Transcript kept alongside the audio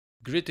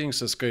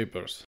Greetings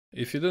escapers.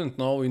 If you didn't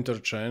know,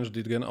 Interchange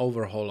did an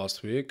overhaul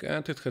last week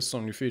and it has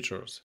some new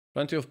features.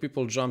 Plenty of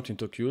people jumped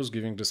into queues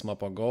giving this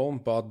map a go,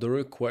 but the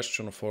real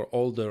question for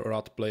all the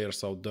rat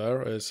players out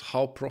there is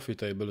how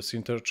profitable is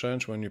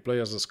Interchange when you play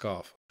as a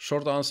Scav?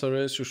 Short answer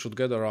is you should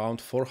get around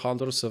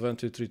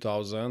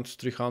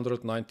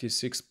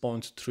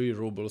 473,396.3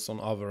 rubles on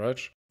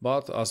average,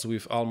 but as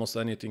with almost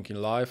anything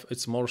in life,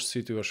 it's more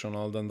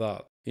situational than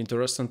that.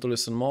 Interested to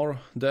listen more?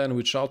 Then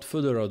without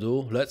further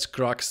ado, let's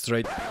crack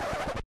straight.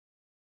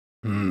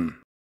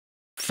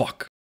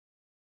 Fuck.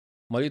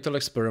 My little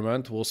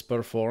experiment was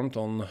performed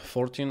on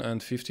 14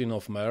 and 15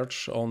 of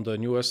March on the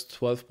newest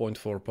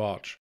 12.4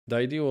 patch. The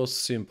idea was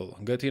simple: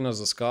 get in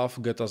as a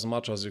Scav, get as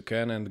much as you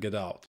can and get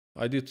out.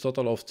 I did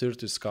total of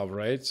 30 Scav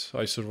raids,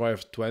 I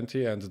survived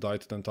 20 and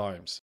died 10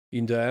 times.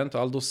 In the end,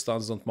 all those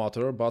stats don't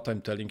matter, but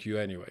I'm telling you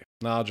anyway.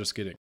 Nah, just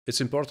kidding.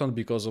 It's important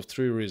because of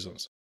 3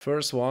 reasons.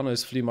 First one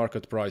is flea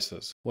market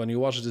prices. When you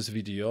watch this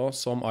video,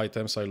 some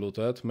items I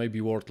looted may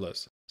be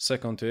worthless.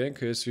 Second thing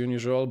is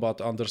unusual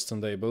but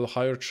understandable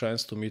higher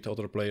chance to meet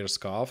other players'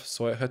 Scav,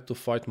 so I had to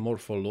fight more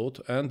for loot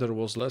and there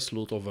was less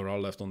loot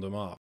overall left on the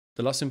map.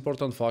 The last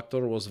important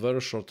factor was very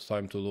short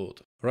time to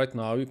loot. Right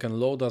now you can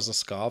load as a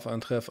Scav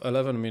and have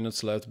 11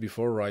 minutes left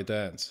before raid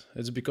ends.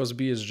 It's because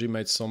BSG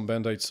made some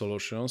band-aid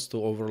solutions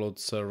to overload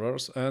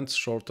servers and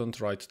shortened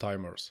raid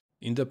timers.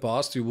 In the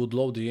past you would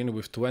load in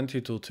with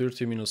 20 to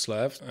 30 minutes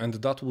left and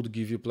that would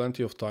give you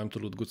plenty of time to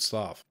loot good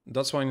stuff.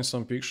 That's why in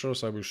some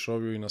pictures I will show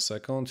you in a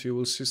second you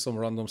will see some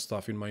random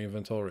stuff in my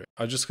inventory.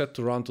 I just had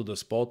to run to the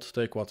spot,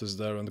 take what is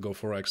there and go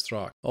for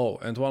extract. Oh,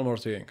 and one more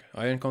thing.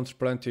 I encountered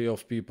plenty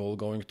of people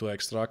going to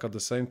extract at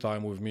the same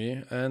time with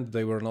me and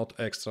they were not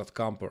extract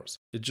campers.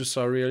 It's just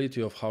a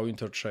reality of how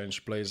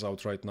Interchange plays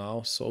out right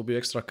now, so be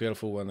extra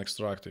careful when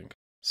extracting.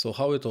 So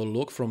how it all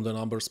look from the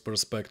numbers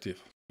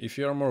perspective. If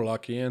you are more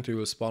lucky and you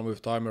will spawn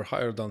with timer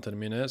higher than 10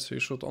 minutes, you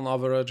should on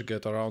average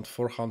get around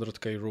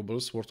 400k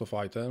rubles worth of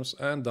items,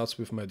 and that's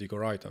with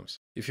medical items.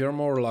 If you are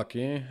more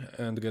lucky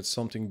and get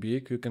something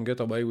big, you can get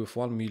away with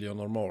 1 million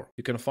or more.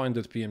 You can find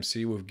that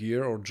PMC with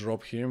gear or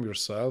drop him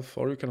yourself,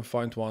 or you can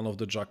find one of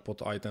the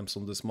jackpot items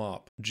on this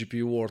map.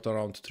 GPU worth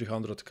around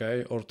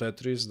 300k or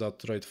Tetris that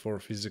trade for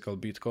physical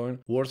Bitcoin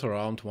worth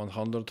around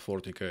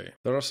 140k.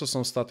 There are also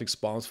some static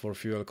spawns for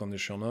fuel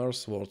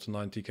conditioners worth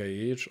 90k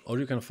each, or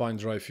you can find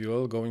dry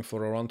fuel going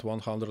for around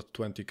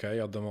 120k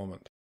at the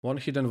moment. One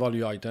hidden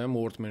value item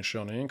worth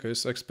mentioning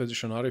is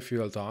expeditionary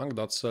fuel tank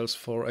that sells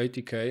for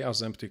 80k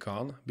as empty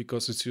can,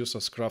 because it's used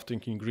as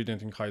crafting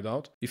ingredient in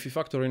hideout. If you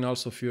factor in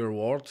also fuel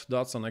worth,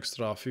 that's an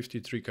extra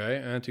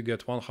 53k and you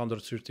get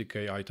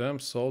 130k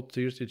items, so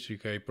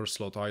 33k per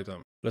slot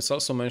item. Let's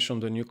also mention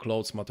the new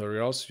clothes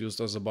materials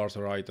used as a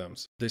barter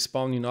items. They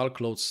spawn in all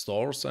clothes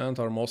stores and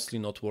are mostly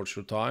not worth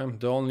your time.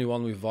 The only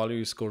one with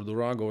value is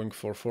Cordura going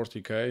for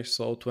 40k,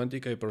 so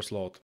 20k per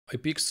slot. I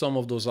picked some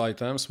of those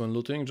items when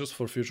looting just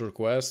for future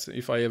quests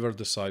if I ever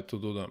decide to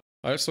do them.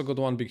 I also got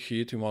one big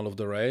hit in one of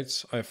the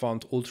raids. I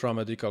found ultra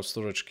medical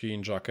storage key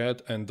in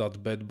jacket and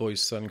that bad boy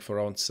is selling for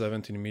around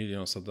 17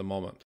 millions at the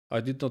moment.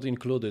 I did not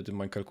include it in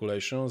my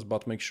calculations,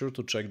 but make sure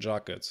to check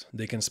jackets.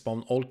 They can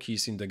spawn all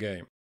keys in the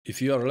game. If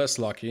you are less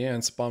lucky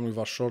and spawn with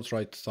a short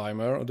raid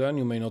timer, then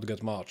you may not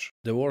get much.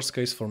 The worst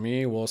case for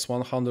me was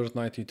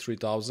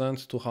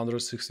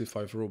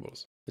 193,265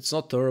 rubles. It's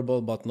not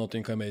terrible, but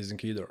nothing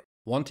amazing either.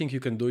 One thing you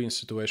can do in a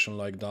situation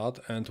like that,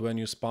 and when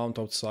you spawn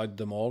outside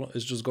the mall,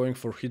 is just going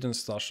for hidden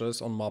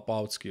stashes on map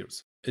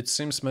outskirts. It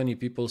seems many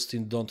people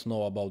still don't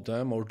know about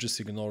them or just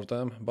ignore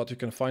them, but you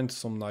can find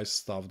some nice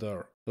stuff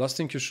there. Last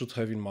thing you should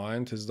have in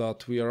mind is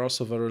that we are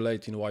also very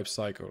late in wipe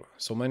cycle,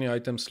 so many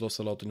items lost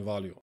a lot in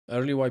value.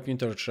 Early wipe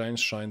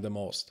Interchange shine the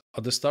most.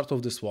 At the start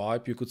of this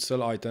wipe you could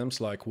sell items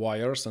like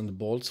wires and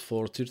bolts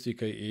for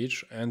 30k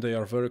each and they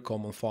are very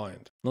common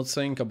find. Not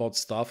saying about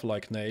stuff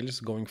like nails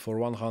going for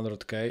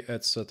 100k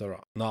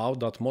etc. Now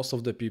that most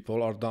of the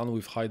people are done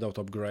with hideout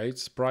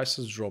upgrades,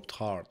 prices dropped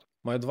hard.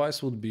 My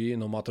advice would be,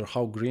 no matter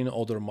how green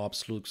other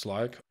maps looks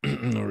like,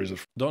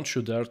 don't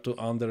you dare to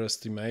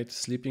underestimate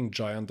sleeping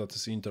giant that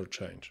is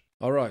Interchange.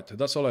 Alright,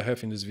 that's all I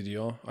have in this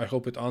video. I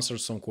hope it answered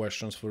some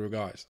questions for you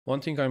guys.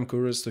 One thing I'm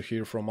curious to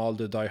hear from all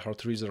the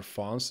diehard Reserve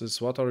fans is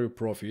what are your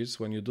profits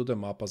when you do the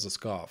map as a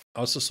Scav.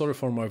 Also sorry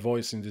for my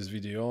voice in this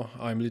video,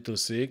 I'm a little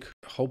sick,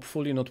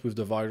 hopefully not with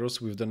the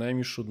virus, with the name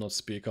you should not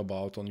speak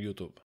about on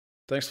YouTube.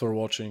 Thanks for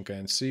watching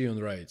and see you in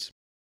raids.